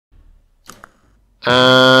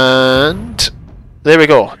And there we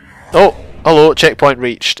go. Oh, hello, checkpoint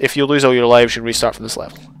reached. If you lose all your lives, you can restart from this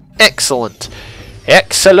level. Excellent.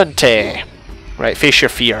 Excellente. Right, face your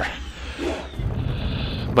fear.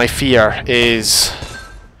 My fear is...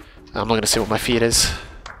 I'm not going to say what my fear is.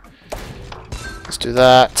 Let's do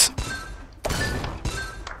that.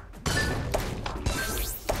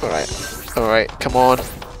 Alright, alright, come on.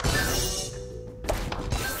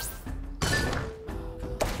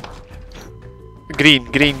 Green,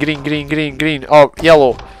 green, green, green, green, green. Oh,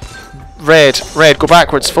 yellow. Red, red. Go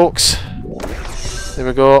backwards, folks. There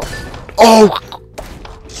we go. Oh!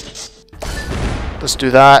 Let's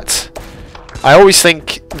do that. I always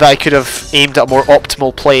think that I could have aimed at a more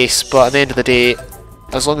optimal place, but at the end of the day,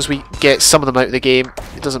 as long as we get some of them out of the game,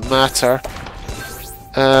 it doesn't matter.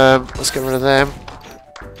 Let's get rid of them.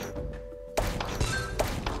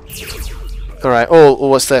 Alright, oh,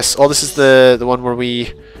 what's this? Oh, this is the one where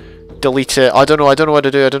we delete it. I don't know what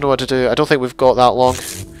to do, I don't know what to do. I don't think we've got that long.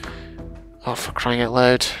 Oh, for crying out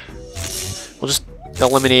loud. We'll just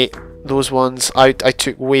eliminate those ones. I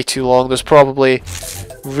took way too long. There's probably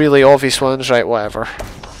really obvious ones. Right, whatever.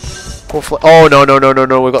 Hopefully... Oh, no, no, no, no,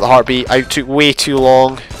 no. We've got the heartbeat. I took way too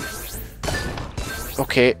long.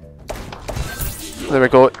 Okay. There we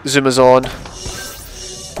go. Zuma's on.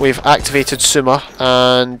 We've activated Zuma,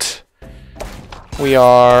 and we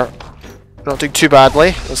are not doing too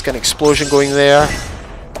badly. Let's get an explosion going there.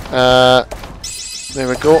 There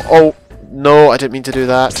we go. Oh, no, I didn't mean to do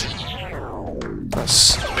that.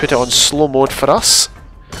 Let's put it on slow mode for us,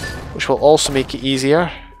 which will also make it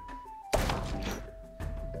easier.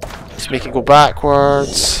 Let's make it go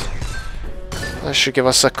backwards. That should give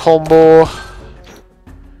us a combo.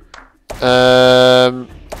 Oh,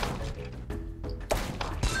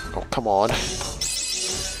 come on.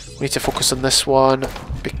 We need to focus on this one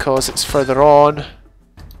because it's further on.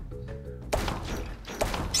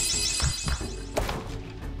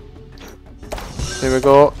 There we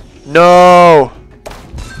go. No!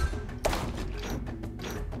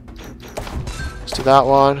 Let's do that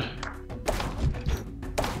one.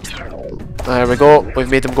 There we go.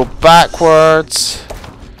 We've made them go backwards.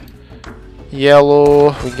 Yellow.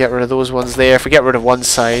 We can get rid of those ones there. If we get rid of one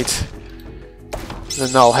side,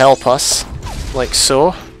 then that'll help us. Like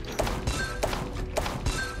so.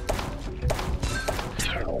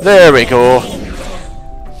 There we go.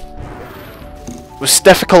 It was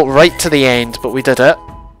difficult right to the end, but we did it.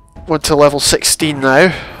 We're to level 16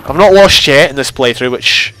 now. I've not lost yet in this playthrough,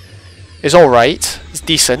 which is alright. It's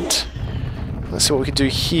decent. Let's see what we can do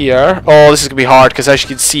here. Oh, this is going to be hard, because as you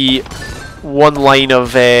can see, one line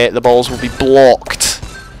of the balls will be blocked.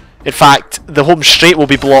 In fact, the home straight will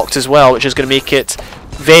be blocked as well, which is going to make it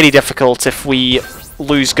very difficult if we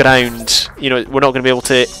lose ground. You know, we're not going to be able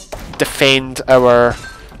to defend our...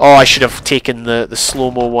 Oh, I should have taken the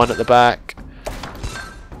slow-mo one at the back.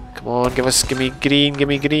 Come on, give me green,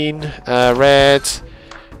 red,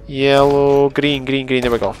 yellow, green, green, green.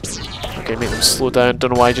 There we go. Okay, make them slow down.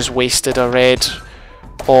 Don't know why I just wasted a red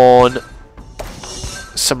on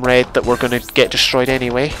some red that we're going to get destroyed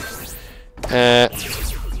anyway.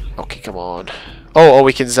 Okay, come on. Oh,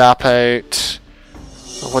 we can zap out.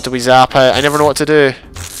 What do we zap out? I never know what to do.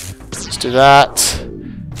 Let's do that.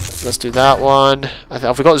 Let's do that one.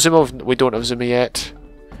 Have we got Zuma? We don't have Zuma yet.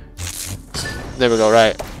 There we go,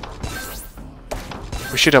 right.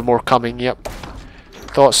 We should have more coming, yep.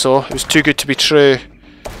 Thought so. It was too good to be true.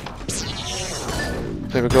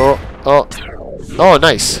 There we go. Oh. Oh,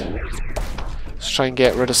 nice. Let's try and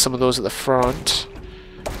get rid of some of those at the front.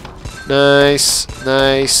 Nice.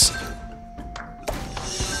 Nice.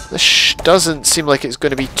 This doesn't seem like it's going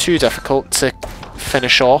to be too difficult to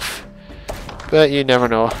finish off. But you never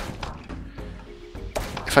know.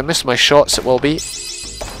 If I miss my shots, it will be.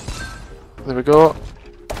 There we go.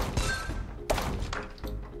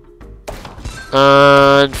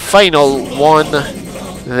 And final one.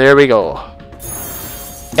 There we go.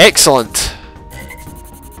 Excellent.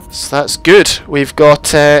 So that's good. We've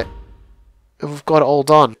got it all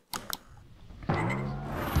done.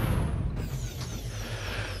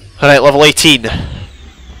 Alright, level 18.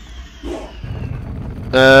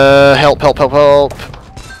 Help, help, help, help.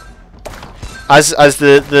 As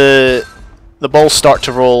the balls start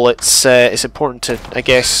to roll, it's important to, I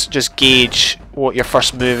guess, just gauge what your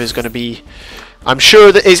first move is going to be. I'm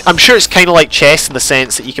sure it's kind of like chess in the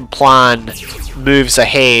sense that you can plan moves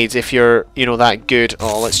ahead if you're, you know, that good.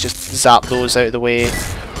 Oh, let's just zap those out of the way.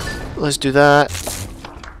 Let's do that.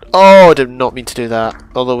 Oh, I did not mean to do that.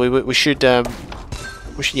 Although we should be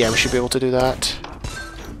able to do that.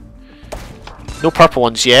 No purple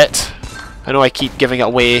ones yet. I know I keep giving it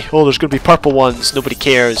away. Oh, there's going to be purple ones. Nobody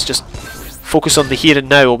cares. Just Focus on the here and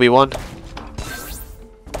now, Obi-Wan.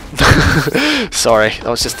 Sorry, that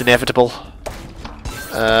was just inevitable.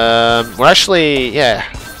 We're actually, yeah,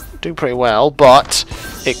 doing pretty well, but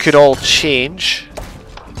it could all change.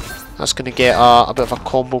 That's going to get a bit of a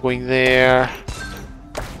combo going there.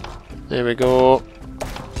 There we go.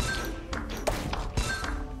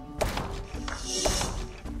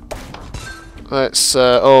 Let's,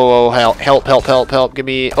 oh, help, give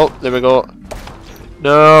me, oh, there we go.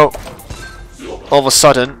 No! All of a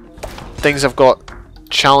sudden, things have got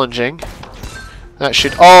challenging. That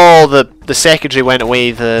should, oh, the secondary went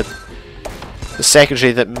away, the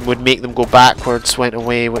secondary that would make them go backwards went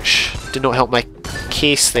away, which did not help my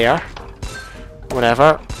case there.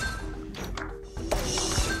 Whatever.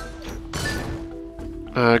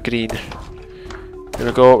 Green. There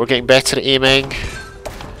we go, we're getting better at aiming.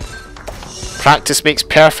 Practice makes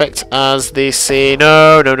perfect, as they say.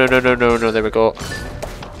 No, there we go.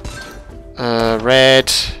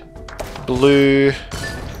 Red, blue,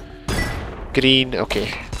 green,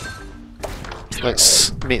 okay.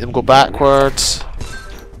 Let's make them go backwards.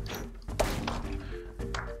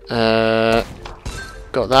 Got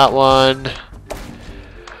that one.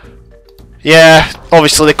 Yeah,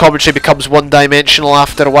 obviously the commentary becomes one-dimensional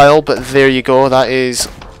after a while, but there you go, that is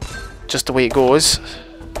just the way it goes.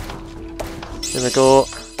 There we go.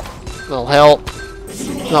 That'll help.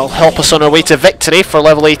 That'll help us on our way to victory for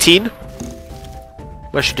level 18.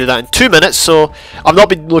 We should do that in 2 minutes, so I've not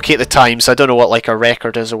been looking at the time, so I don't know what like our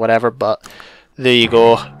record is or whatever, but there you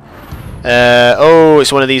go. Oh,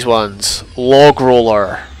 it's one of these ones. Log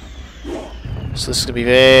roller. So this is going to be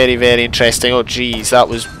very, very interesting. Oh geez, that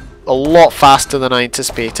was a lot faster than I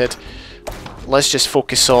anticipated. Let's just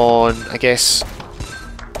focus on, I guess,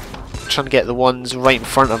 trying to get the ones right in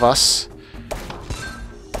front of us.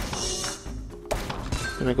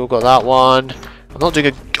 There we go, got that one. I'm not doing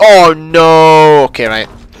a... Oh no! Okay, right.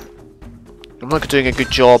 I'm not doing a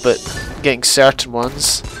good job at getting certain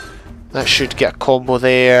ones. That should get a combo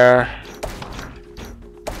there.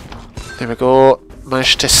 There we go.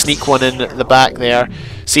 Managed to sneak one in at the back there.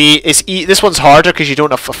 See, it's this one's harder because you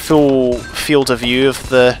don't have a full field of view of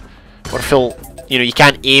the... Or full... You know, you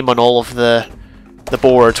can't aim on all of the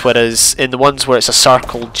board, whereas in the ones where it's a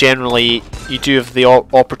circle, generally you do have the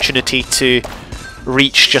opportunity to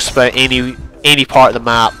reach just about any part of the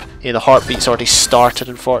map. Yeah, the heartbeat's already started,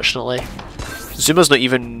 unfortunately. Zuma's not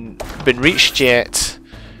even been reached yet.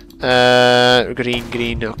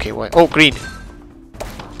 Green. Okay, what? Oh, green.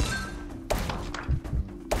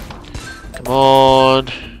 Come on.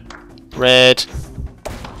 Red.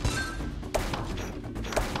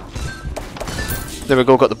 There we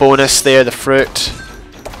go, got the bonus there, the fruit.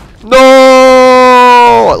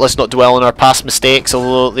 No! Let's not dwell on our past mistakes,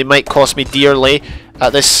 although they might cost me dearly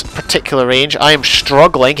at this particular range. I am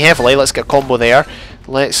struggling heavily. Let's get a combo there.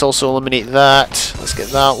 Let's also eliminate that. Let's get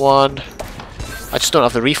that one. I just don't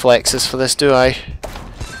have the reflexes for this, do I?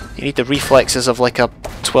 You need the reflexes of like a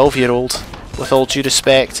 12-year-old, with all due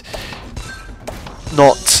respect.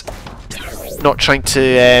 Not trying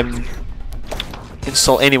to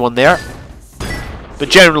insult anyone there. But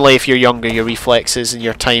generally, if you're younger, your reflexes and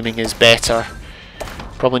your timing is better.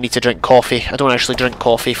 Probably need to drink coffee. I don't actually drink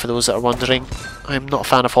coffee, for those that are wondering. I'm not a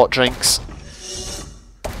fan of hot drinks.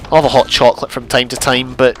 I'll have a hot chocolate from time to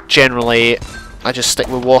time, but generally I just stick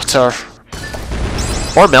with water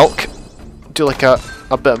or milk. Do like a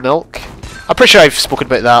bit of milk. I'm pretty sure I've spoken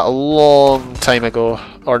about that a long time ago.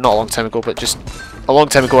 Or not a long time ago, but just a long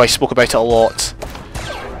time ago I spoke about it a lot.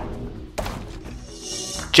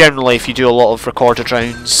 Generally, if you do a lot of recorded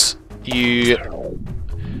rounds, you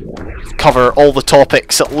cover all the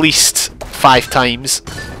topics at least 5 times.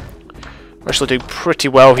 We're actually doing pretty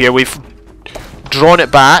well here. We've drawn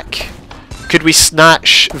it back. Could we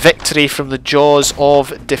snatch victory from the jaws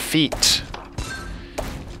of defeat?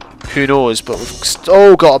 Who knows, but we've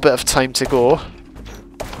still got a bit of time to go.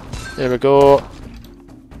 There we go.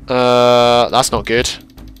 That's not good.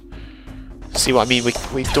 See what I mean?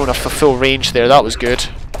 We don't have the full range there. That was good.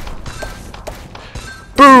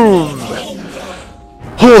 Boom!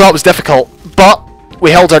 Oh, that was difficult, but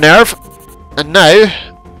we held our nerve, and now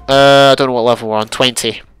I don't know what level we're on.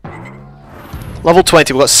 20. Level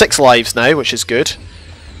 20. We've got 6 lives now, which is good.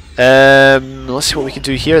 Let's see what we can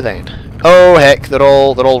do here then. Oh heck, they're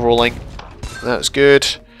all rolling. That's good.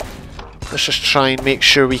 Let's just try and make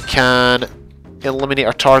sure we can eliminate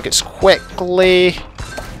our targets quickly.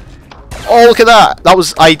 Oh, look at that! That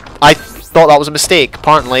was I thought that was a mistake.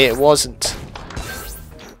 Apparently, it wasn't.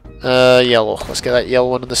 Yellow. Let's get that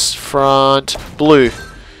yellow one on this front. Blue.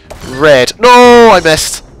 Red. No, I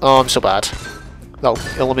missed. Oh, I'm so bad. That'll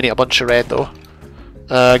eliminate a bunch of red though.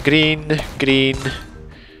 Green, green,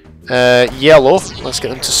 yellow. Let's get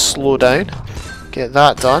them to slow down. Get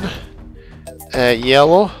that done.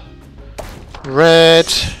 Yellow.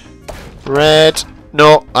 Red. Red.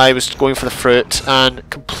 No, I was going for the fruit and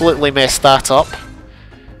completely messed that up.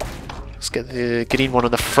 Let's get the green one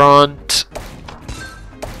on the front.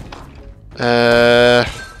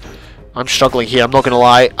 I'm struggling here, I'm not gonna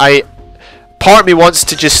lie. Part of me wants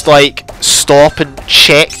to just like stop and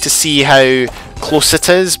check to see how close it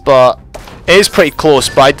is, but it is pretty close.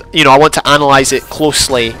 But I want to analyze it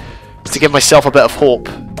closely to give myself a bit of hope.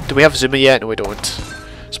 Do we have Zuma yet? No, we don't.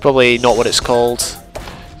 It's probably not what it's called.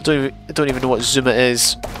 I don't even know what Zuma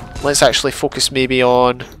is. Let's actually focus maybe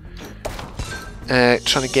on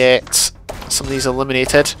trying to get some of these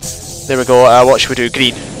eliminated. There we go. What should we do?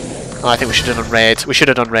 Green. Oh, I think we should have done red. We should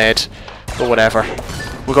have done red, but whatever.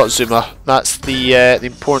 We got Zuma. That's the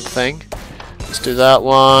important thing. Let's do that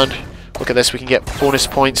one. Look at this. We can get bonus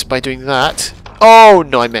points by doing that. Oh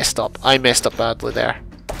no, I messed up. I messed up badly there.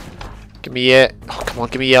 Give me it. Oh come on,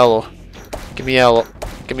 give me yellow. Give me yellow.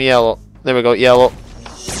 Give me yellow. There we go, yellow.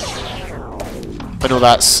 I know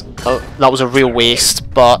that was a real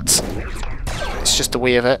waste, but it's just the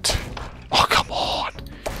way of it. Oh come on!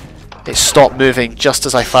 It stopped moving just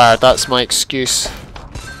as I fired. That's my excuse.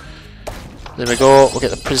 There we go. We'll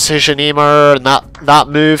get the precision aimer, and that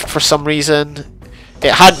moved for some reason.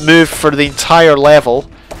 It hadn't moved for the entire level,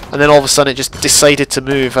 and then all of a sudden it just decided to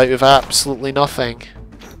move out of absolutely nothing.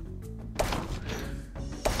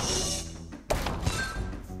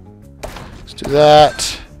 Let's do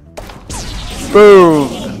that. Boom!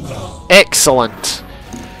 Excellent.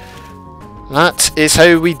 That is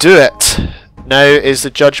how we do it. Now is the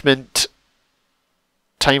judgment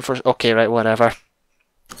time for... Okay, right, whatever.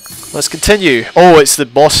 Let's continue. Oh, it's the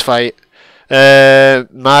boss fight.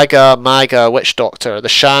 Maga, Witch Doctor. The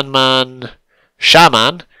Shaman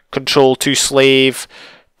controlled 2 slave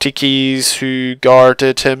tikis who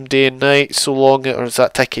guarded him day and night so long... Or is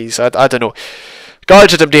that tikis? I don't know.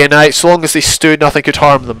 Guarded him day and night so long as they stood, nothing could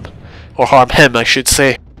harm them. Or harm him, I should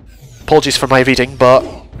say. Apologies for my reading, but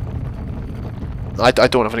I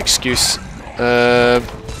don't have an excuse. Oh,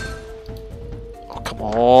 come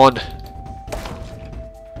on.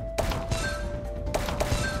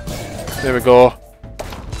 There we go.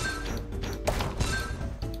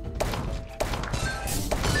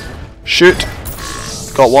 Shoot.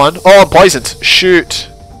 Got one. Oh, I'm poisoned. Shoot.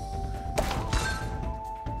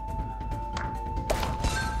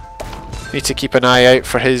 Need to keep an eye out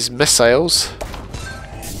for his missiles.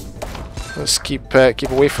 Let's keep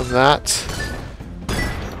away from that.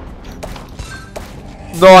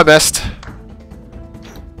 No, I missed.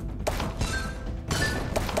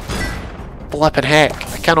 Flippin' heck.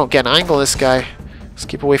 I cannot get an angle on this guy. Let's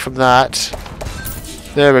keep away from that.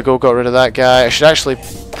 There we go, got rid of that guy. I should actually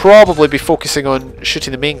probably be focusing on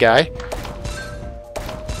shooting the main guy.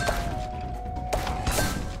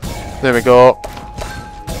 There we go.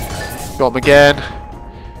 Got him again.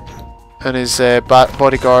 And his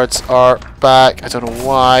bodyguards are back. I don't know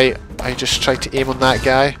why. I just tried to aim on that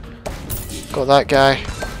guy. Got that guy.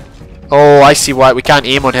 Oh, I see why. We can't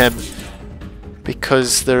aim on him.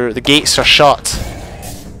 Because the gates are shut.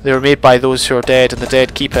 They were made by those who are dead, and the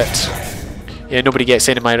dead keep it. Yeah, nobody gets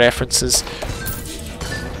any of my references.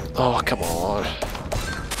 Oh, come on.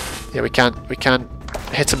 Yeah, we can't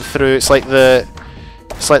hit him through. It's like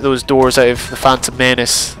those doors out of the Phantom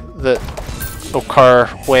Menace that occur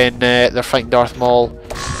when they're fighting Darth Maul.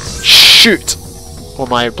 Shoot! Oh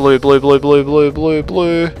my, blue.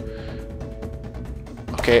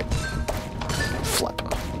 Okay. Flip.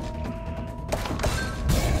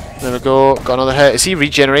 There we go. Got another hit. Is he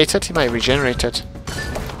regenerated? He might have regenerated.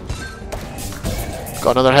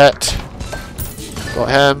 Got another hit.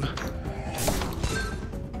 Got him.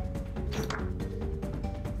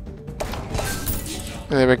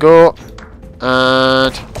 There we go.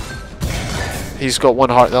 And he's got 1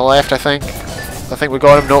 heart on the left, I think. I think we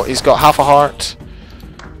got him. No, he's got half a heart.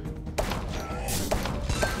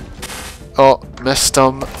 Oh, missed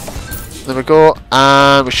him. There we go.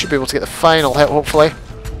 And we should be able to get the final hit, hopefully.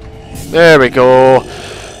 There we go.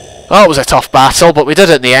 That was a tough battle, but we did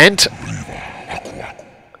it in the end.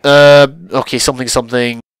 Okay,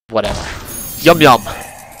 something, whatever. Yum yum.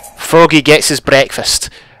 Froggy gets his breakfast.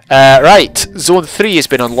 Right, Zone 3 has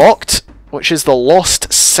been unlocked, which is the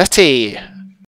Lost City.